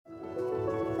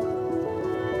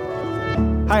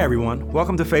Hi, everyone.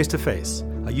 Welcome to Face to Face,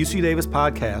 a UC Davis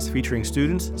podcast featuring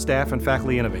students, staff, and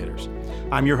faculty innovators.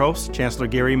 I'm your host, Chancellor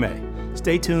May.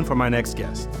 Stay tuned for my next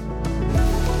guest.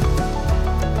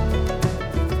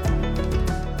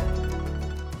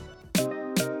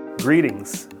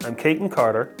 Greetings. I'm Kayton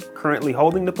Carter, currently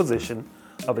holding the position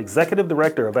of Executive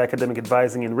Director of Academic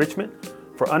Advising Enrichment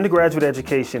for undergraduate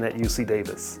education at UC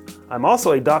Davis. I'm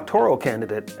also a doctoral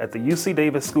candidate at the UC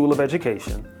Davis School of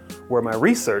Education, where my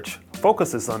research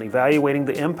focuses on evaluating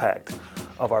the impact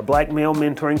of our Black Male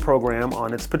Mentoring Program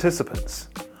on its participants.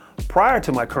 Prior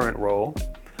to my current role,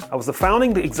 I was the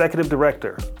founding executive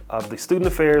director of the Student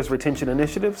Affairs Retention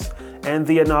Initiatives and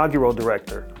the inaugural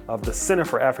director of the Center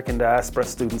for African Diaspora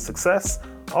Student Success,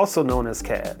 also known as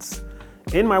CADSS.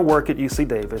 In my work at UC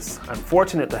Davis, I'm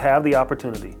fortunate to have the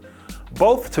opportunity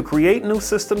both to create new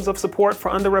systems of support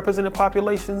for underrepresented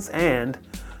populations and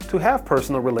to have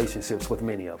personal relationships with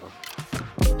many of them.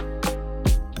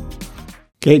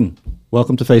 Kayton,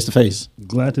 welcome to Face to Face.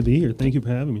 Glad to be here. Thank you for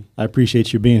having me. I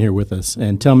appreciate you being here with us.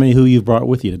 And tell me who you've brought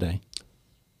with you today.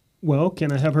 Well,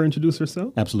 can I have her introduce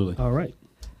herself? Absolutely. All right.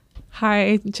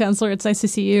 Hi, Chancellor. It's nice to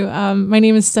see you. My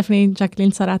name is Stephanie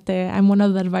Zarate. I'm one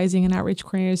of the advising and outreach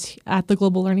coordinators at the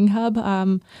Global Learning Hub.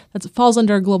 That falls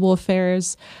under Global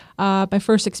Affairs. My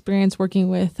first experience working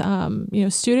with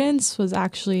students was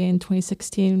actually in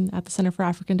 2016 at the Center for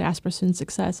African Diaspora Student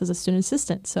Success as a student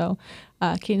assistant. So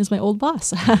Kayton is my old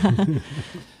boss. Well,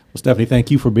 Stephanie,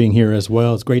 thank you for being here as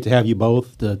well. It's great to have you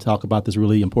both to talk about this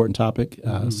really important topic.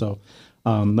 So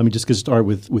let me just get started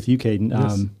with you, Kayton.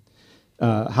 Yes.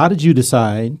 How did you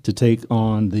decide to take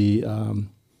on the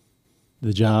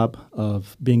job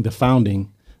of being the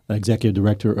founding executive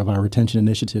director of our retention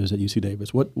initiatives at UC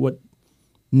Davis? What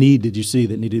need did you see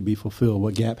that needed to be fulfilled?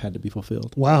 What gap had to be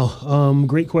fulfilled? Wow.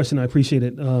 Great question. I appreciate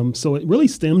it. So it really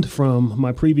stemmed from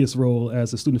my previous role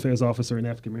as a student affairs officer in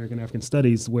African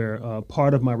Studies, where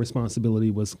part of my responsibility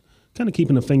was kind of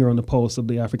keeping a finger on the pulse of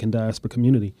the African diaspora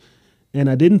community. And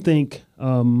I didn't think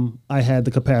I had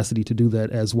the capacity to do that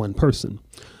as one person.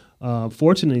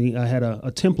 Fortunately, I had a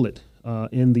template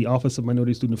in the Office of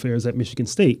Minority Student Affairs at Michigan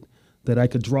State that I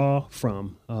could draw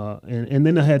from. And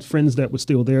then I had friends that were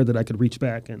still there that I could reach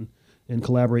back and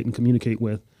collaborate and communicate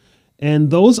with.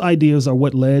 And those ideas are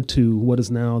what led to what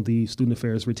is now the Student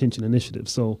Affairs Retention Initiative.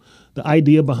 So the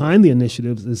idea behind the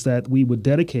initiatives is that we would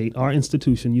dedicate our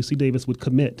institution, UC Davis would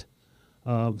commit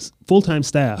full-time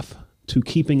staff to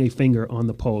keeping a finger on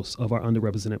the pulse of our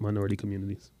underrepresented minority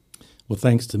communities. Well,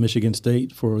 thanks to Michigan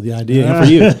State for the idea and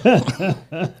for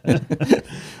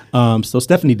you. So,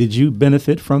 Stephanie, did you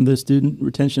benefit from the student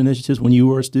retention initiatives when you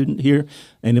were a student here?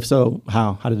 And if so,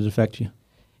 how? How did it affect you?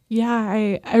 Yeah,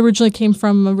 I originally came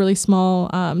from a really small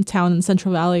town in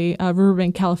Central Valley,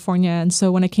 Riverbank, California. And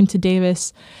so when I came to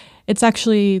Davis, it's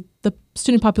actually the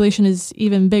student population is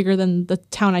even bigger than the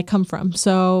town I come from.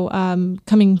 So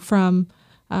coming from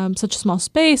such a small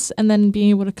space and then being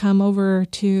able to come over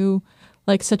to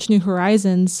like such new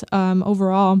horizons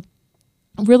overall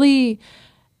really,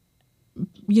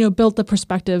 built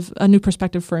a new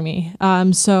perspective for me.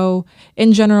 So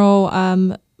in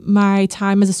general, my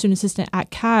time as a student assistant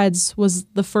at CADSS was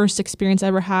the first experience I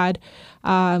ever had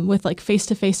with like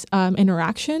face-to-face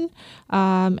interaction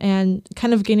and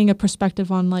kind of gaining a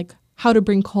perspective on like how to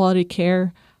bring quality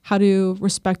care, how to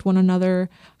respect one another,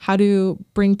 how to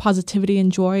bring positivity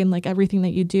and joy in like everything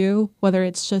that you do, whether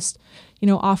it's just,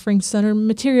 offering center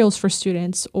materials for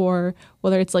students or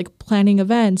whether it's like planning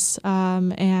events.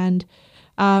 And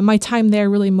my time there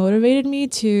really motivated me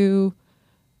to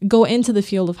go into the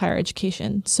field of higher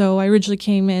education. So I originally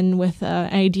came in with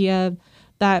an idea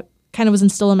that kind of was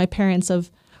instilled in my parents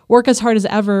of work as hard as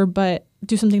ever, but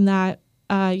do something that,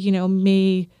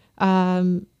 may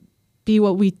be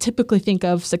what we typically think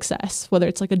of success, whether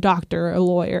it's like a doctor, a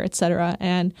lawyer, et cetera.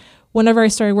 And whenever I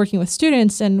started working with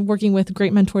students and working with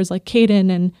great mentors like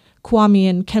Kayton and Kwame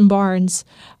and Ken Barnes,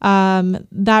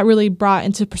 that really brought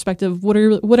into perspective what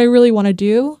I really want to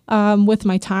do with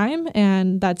my time,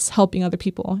 and that's helping other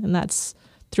people, and that's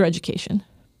through education.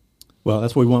 Well,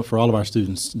 that's what we want for all of our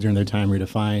students during their time here, to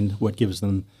find what gives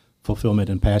them fulfillment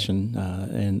and passion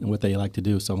and what they like to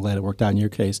do. So I'm glad it worked out in your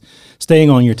case. Staying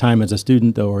on your time as a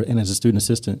student, though, and as a student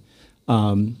assistant,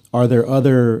 are there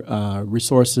other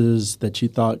resources that you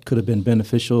thought could have been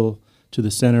beneficial to the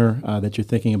center that you're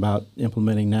thinking about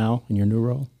implementing now in your new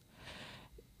role?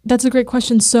 That's a great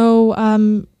question.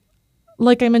 So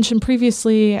like I mentioned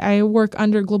previously, I work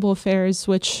under Global Affairs,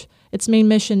 which its main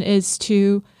mission is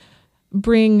to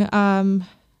bring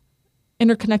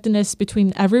interconnectedness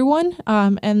between everyone,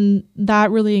 and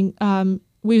that really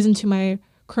weaves into my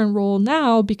current role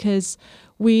now because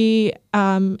we,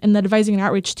 in the advising and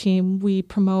outreach team, we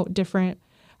promote different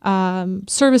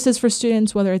services for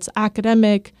students, whether it's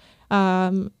academic,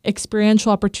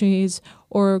 experiential opportunities,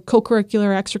 or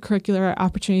co-curricular, extracurricular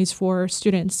opportunities for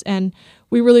students. And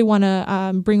we really want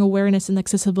to bring awareness and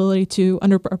accessibility to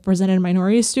underrepresented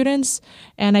minority students.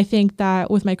 And I think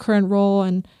that with my current role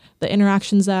and the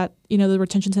interactions that, the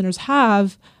retention centers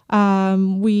have,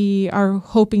 we are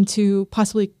hoping to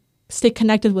possibly stay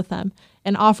connected with them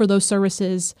and offer those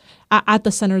services at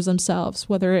the centers themselves,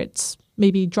 whether it's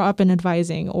maybe drop-in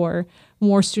advising or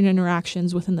more student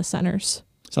interactions within the centers.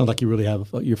 Sounds like you really have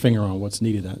your finger on what's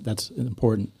needed. That's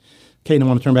important. Kayton, I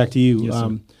want to turn back to you. Yes,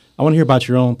 I want to hear about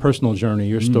your own personal journey,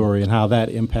 your story, and how that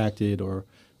impacted or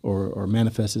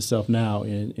manifests itself now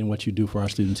in what you do for our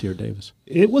students here at Davis.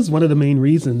 It was one of the main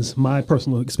reasons, my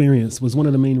personal experience was one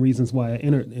of the main reasons why I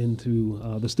entered into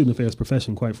the student affairs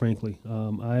profession, quite frankly.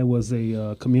 I was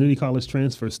a community college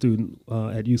transfer student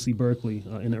at UC Berkeley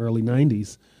in the early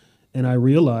 90s. And I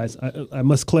realized, I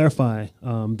must clarify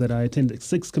that I attended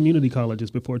 6 community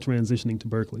colleges before transitioning to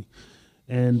Berkeley.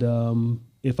 And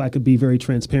if I could be very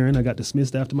transparent, I got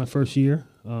dismissed after my first year.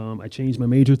 I changed my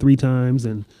major 3 times,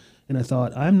 and I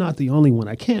thought, I'm not the only one.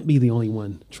 I can't be the only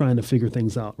one trying to figure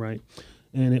things out, right?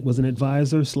 And it was an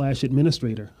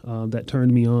advisor/administrator that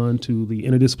turned me on to the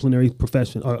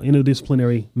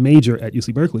interdisciplinary major at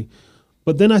UC Berkeley.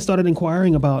 But then I started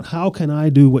inquiring about how can I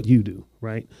do what you do,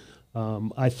 right?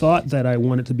 I thought that I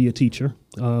wanted to be a teacher,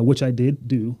 which I did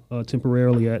do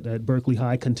temporarily at Berkeley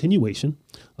High Continuation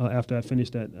after I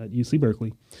finished at UC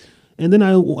Berkeley. And then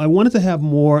I wanted to have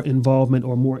more involvement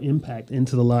or more impact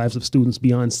into the lives of students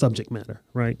beyond subject matter,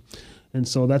 right? And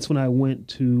so that's when I went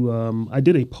to, I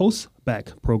did a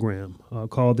post-bac program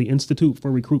called the Institute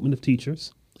for Recruitment of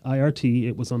Teachers, IRT.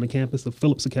 It was on the campus of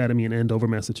Phillips Academy in Andover,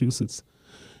 Massachusetts.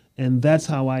 And that's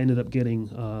how I ended up getting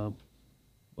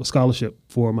a scholarship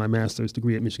for my master's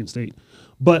degree at Michigan State.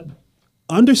 But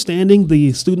understanding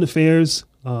the student affairs,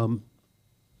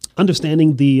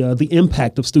 understanding the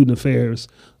impact of student affairs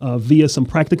via some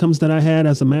practicums that I had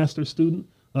as a master's student,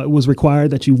 it was required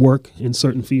that you work in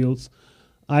certain fields.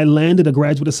 I landed a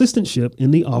graduate assistantship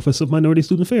in the Office of Minority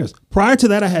Student Affairs. Prior to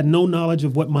that, I had no knowledge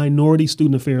of what minority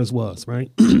student affairs was,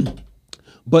 right?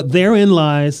 But therein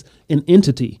lies an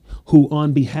entity who,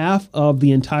 on behalf of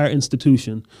the entire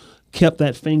institution, kept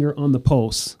that finger on the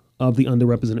pulse of the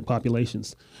underrepresented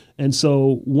populations. And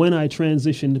so when I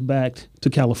transitioned back to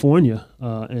California,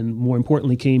 and more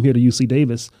importantly came here to UC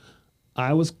Davis,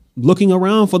 I was looking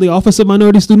around for the Office of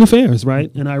Minority Student Affairs,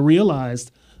 right? And I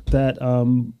realized that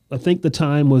I think the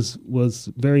time was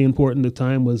very important. The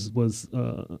time was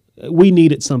we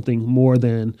needed something more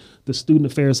than the student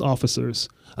affairs officers.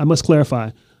 I must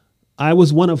clarify, I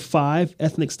was one of 5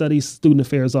 ethnic studies student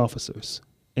affairs officers.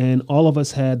 And all of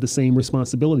us had the same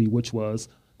responsibility, which was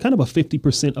kind of a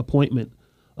 50% appointment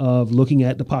of looking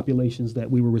at the populations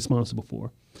that we were responsible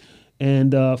for.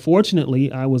 And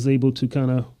fortunately, I was able to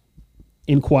kind of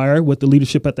inquire with the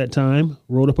leadership at that time,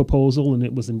 wrote a proposal, and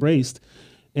it was embraced.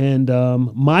 And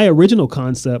my original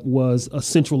concept was a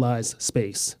centralized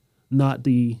space, not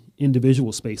the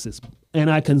individual spaces. And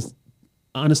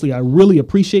honestly, I really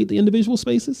appreciate the individual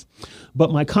spaces,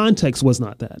 but my context was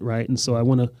not that, right? And so I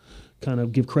want to kind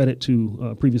of give credit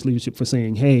to previous leadership for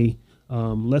saying, hey,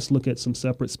 let's look at some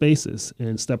separate spaces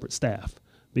and separate staff,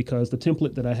 because the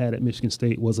template that I had at Michigan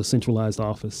State was a centralized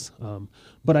office.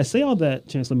 But I say all that,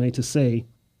 Chancellor May, to say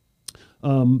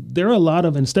there are a lot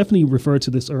of, and Stephanie referred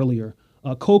to this earlier,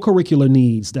 co-curricular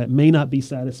needs that may not be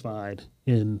satisfied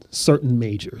in certain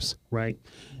majors, right?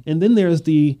 And then there's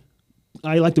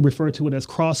I like to refer to it as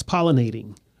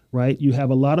cross-pollinating, right? You have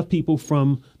a lot of people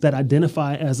that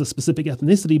identify as a specific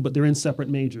ethnicity, but they're in separate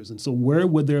majors. And so where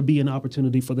would there be an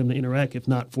opportunity for them to interact if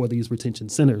not for these retention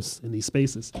centers in these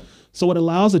spaces? So it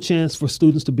allows a chance for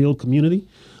students to build community,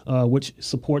 which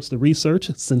supports the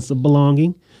research. Sense of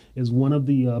belonging is one of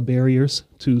the barriers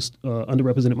to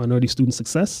underrepresented minority student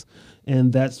success.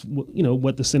 And that's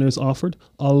what the centers offered,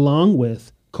 along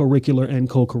with curricular and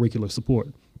co-curricular support.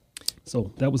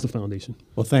 So that was the foundation.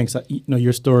 Well, thanks.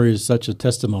 Your story is such a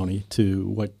testimony to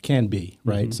what can be,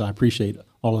 right? Mm-hmm. So I appreciate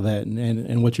all of that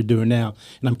and what you're doing now.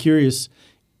 And I'm curious,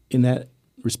 in that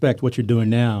respect, what you're doing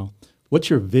now,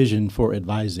 what's your vision for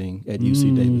advising at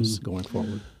UC Davis going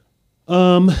forward?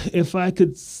 If I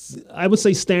could, I would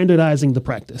say standardizing the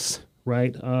practice,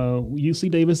 right? UC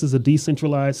Davis is a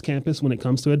decentralized campus when it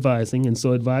comes to advising, and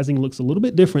so advising looks a little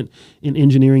bit different in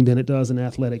engineering than it does in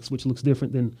athletics, which looks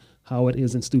different than how it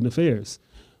is in student affairs.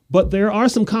 But there are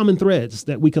some common threads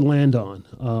that we can land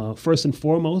on. First and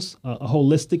foremost, a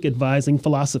holistic advising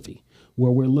philosophy,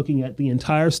 where we're looking at the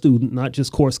entire student, not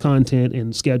just course content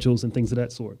and schedules and things of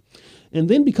that sort. And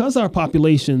then because our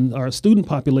student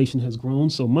population has grown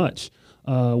so much,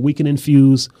 we can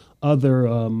infuse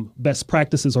other best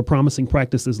practices or promising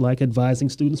practices like advising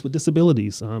students with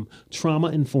disabilities,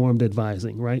 trauma-informed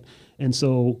advising, right? And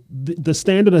so the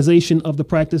standardization of the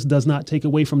practice does not take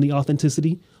away from the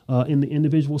authenticity in the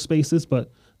individual spaces,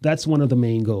 but that's one of the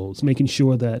main goals, making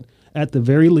sure that at the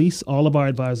very least, all of our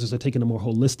advisors are taking a more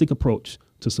holistic approach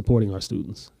to supporting our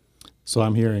students. So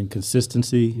I'm hearing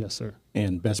consistency, Yes, sir.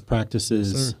 and best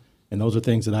practices, Yes, sir. and those are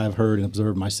things that I've heard and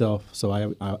observed myself. So I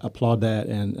applaud that,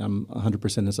 and I'm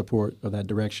 100% in support of that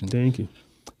direction. Thank you.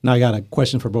 Now I got a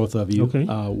question for both of you. Okay.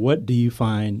 What do you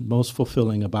find most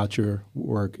fulfilling about your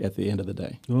work at the end of the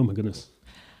day? Oh, my goodness.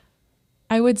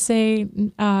 I would say,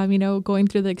 going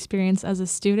through the experience as a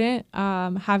student,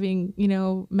 having,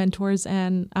 mentors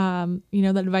and, the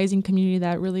advising community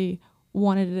that really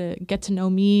wanted to get to know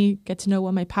me, get to know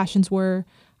what my passions were,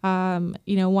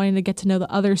 wanting to get to know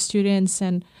the other students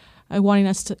and wanting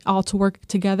us to all to work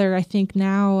together. I think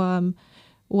now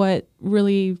what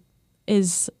really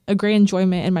is a great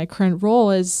enjoyment in my current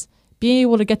role is being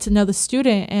able to get to know the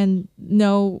student and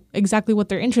know exactly what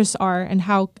their interests are and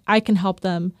how I can help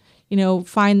them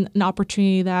find an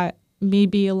opportunity that may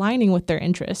be aligning with their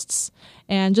interests.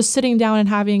 And just sitting down and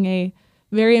having a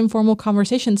very informal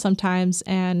conversation sometimes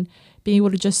and being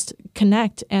able to just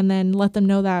connect and then let them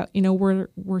know that,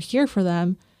 we're here for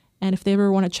them. And if they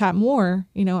ever want to chat more,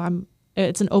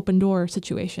 it's an open door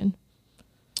situation.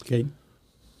 Okay.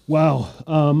 Wow.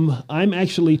 I'm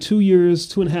actually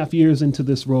 2.5 years into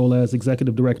this role as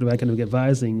Executive Director of Academic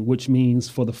Advising, which means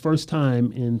for the first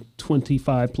time in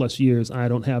 25 plus years, I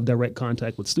don't have direct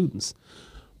contact with students.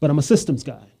 But I'm a systems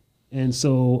guy. And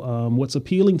so what's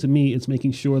appealing to me is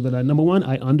making sure that number one,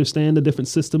 I understand the different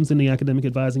systems in the academic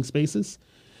advising spaces,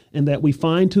 and that we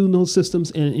fine-tune those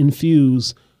systems and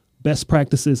infuse best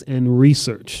practices and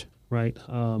research. Right.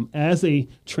 As a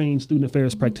trained student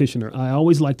affairs practitioner, I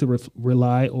always like to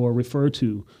rely or refer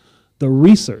to the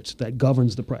research that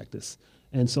governs the practice.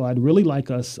 And so I'd really like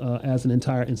us as an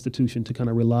entire institution to kind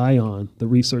of rely on the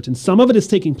research. And some of it is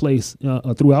taking place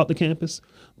throughout the campus.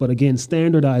 But again,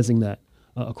 standardizing that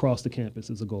across the campus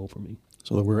is a goal for me.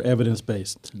 So that we're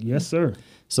evidence-based. Yes, sir.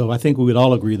 So I think we would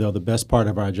all agree, though, the best part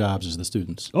of our jobs is the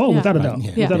students. Oh, Yeah. without a Right?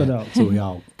 doubt. Yeah. Without a doubt. So we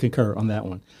all concur on that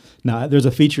one. Now, there's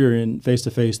a feature in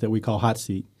face-to-face that we call hot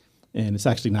seat, and it's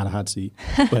actually not a hot seat,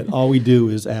 but all we do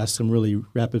is ask some really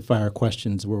rapid-fire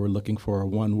questions where we're looking for a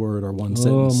one-word or one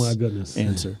sentence Oh, my goodness.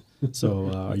 answer.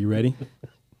 So are you ready?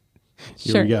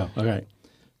 Here Sure. we go. All right.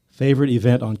 Favorite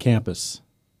event on campus?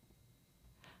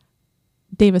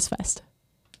 Davis Fest.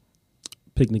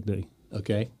 Picnic day.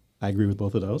 Okay. I agree with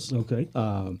both of those. Okay.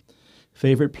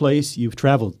 Favorite place you've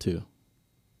traveled to?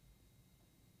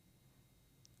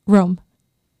 Rome.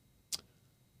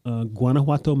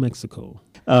 Guanajuato, Mexico.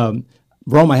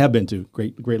 Rome I have been to.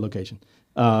 Great location.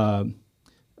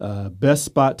 Best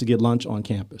spot to get lunch on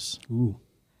campus? Ooh.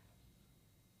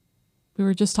 We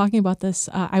were just talking about this.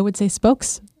 I would say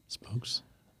Spokes. Spokes.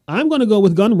 I'm going to go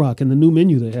with Gun Rock and the new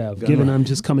menu they have, Gun given Rock. I'm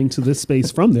just coming to this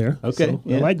space from there. Okay, So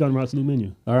yeah. I like Gun Rock's new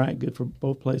menu. All right, good for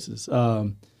both places.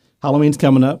 Halloween's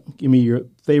coming up. Give me your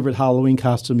favorite Halloween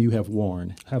costume you have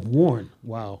worn. Have worn.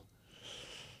 Wow.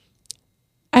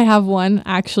 I have one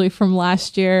actually from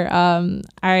last year.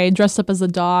 I dressed up as a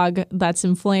dog that's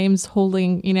in flames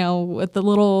holding, with the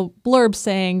little blurb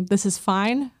saying, "This is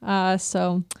fine."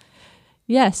 So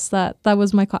yes, that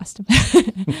was my costume.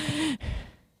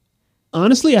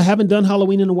 Honestly, I haven't done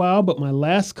Halloween in a while, but my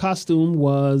last costume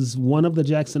was one of the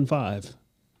Jackson 5.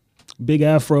 Big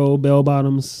afro, bell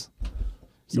bottoms.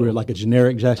 You were like a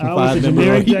generic Jackson I 5 was a member, or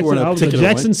generic you were Jackson. in I was a particular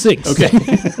Jackson 6.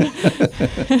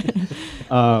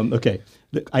 one? Okay.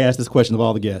 I asked this question of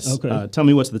all the guests. Okay. Tell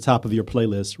me what's at the top of your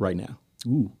playlist right now.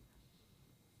 Ooh.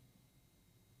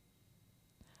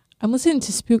 I'm listening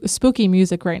to spooky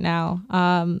music right now.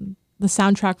 The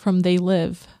soundtrack from They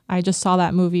Live. I just saw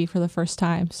that movie for the first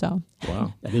time. So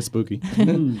Wow, that is spooky.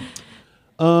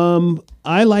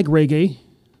 I like reggae.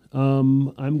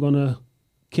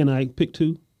 Can I pick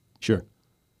two? Sure.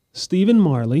 Stephen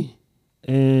Marley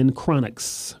and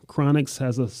Chronix. Chronix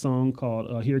has a song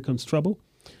called Here Comes Trouble.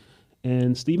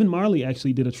 And Stephen Marley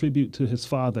actually did a tribute to his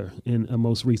father in a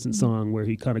most recent song where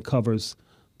he kind of covers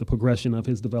the progression of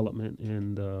his development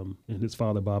and his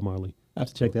father, Bob Marley. I have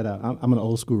to check that out. I'm an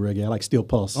old school reggae. I like Steel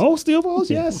Pulse. Oh, Steel Pulse,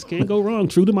 yes. Can't go wrong.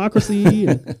 True Democracy.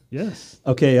 And, yes.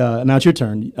 Okay, now it's your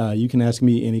turn. You can ask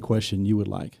me any question you would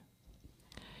like.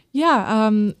 yeah,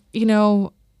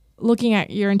 looking at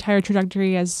your entire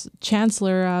trajectory as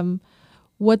chancellor,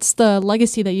 what's the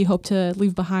legacy that you hope to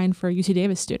leave behind for UC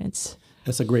Davis students?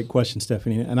 That's a great question,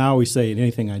 Stephanie. And I always say in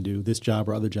anything I do, this job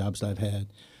or other jobs I've had,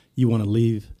 you want to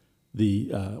leave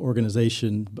the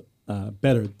organization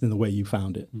better than the way you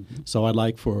found it. Mm-hmm. So I'd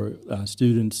like for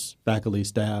students, faculty,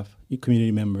 staff,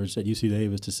 community members at UC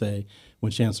Davis to say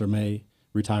when Chancellor May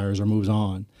retires or moves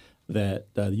on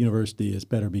that the university is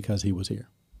better because he was here.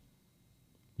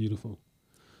 Beautiful.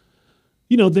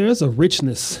 There's a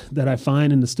richness that I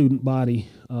find in the student body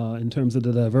in terms of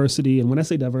the diversity. And when I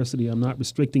say diversity, I'm not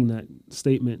restricting that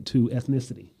statement to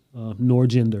ethnicity nor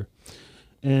gender.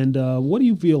 And what do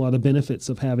you feel are the benefits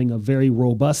of having a very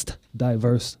robust,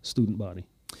 diverse student body?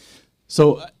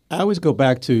 So I always go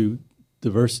back to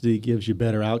diversity gives you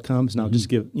better outcomes. And I'll just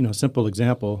give a simple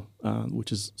example,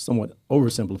 which is somewhat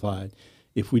oversimplified.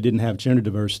 If we didn't have gender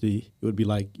diversity, it would be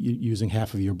like using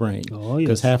half of your brain,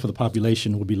 because half of the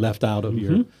population would be left out of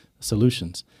your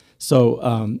solutions.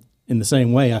 So in the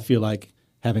same way, I feel like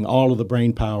having all of the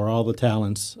brain power, all the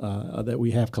talents that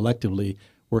we have collectively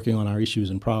working on our issues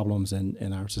and problems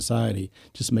and our society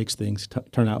just makes things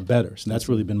turn out better. So that's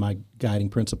really been my guiding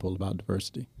principle about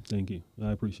diversity. Thank you.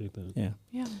 I appreciate that.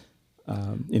 Yeah.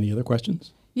 Any other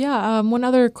questions? Yeah, one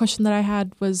other question that I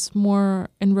had was more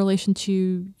in relation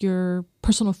to your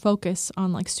personal focus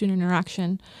on like student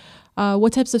interaction.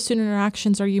 What types of student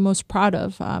interactions are you most proud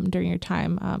of during your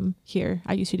time here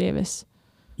at UC Davis?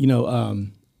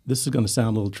 This is going to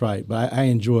sound a little trite, but I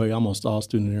enjoy almost all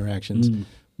student interactions.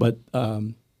 But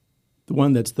the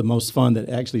one that's the most fun that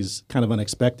actually is kind of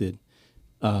unexpected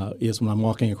is when I'm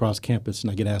walking across campus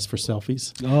and I get asked for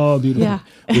selfies. Oh, beautiful. Yeah.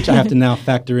 Which I have to now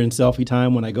factor in selfie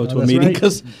time when I go to a meeting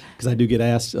because I do get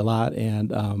asked a lot.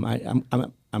 And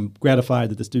I'm gratified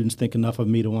that the students think enough of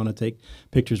me to want to take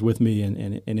pictures with me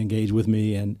and engage with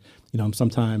me. And,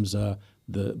 sometimes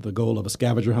the goal of a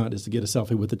scavenger hunt is to get a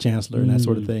selfie with the chancellor and that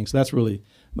sort of thing. So that's really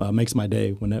makes my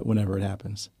day whenever it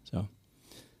happens. So,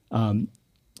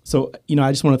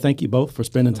 I just want to thank you both for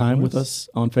spending time with us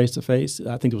on Face to Face.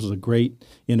 I think this was a great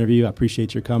interview. I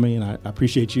appreciate your coming, and I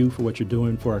appreciate you for what you're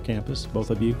doing for our campus,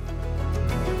 both of you.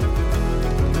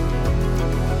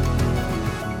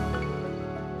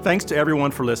 Thanks to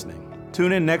everyone for listening.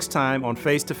 Tune in next time on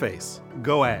Face to Face.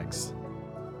 Go Ags!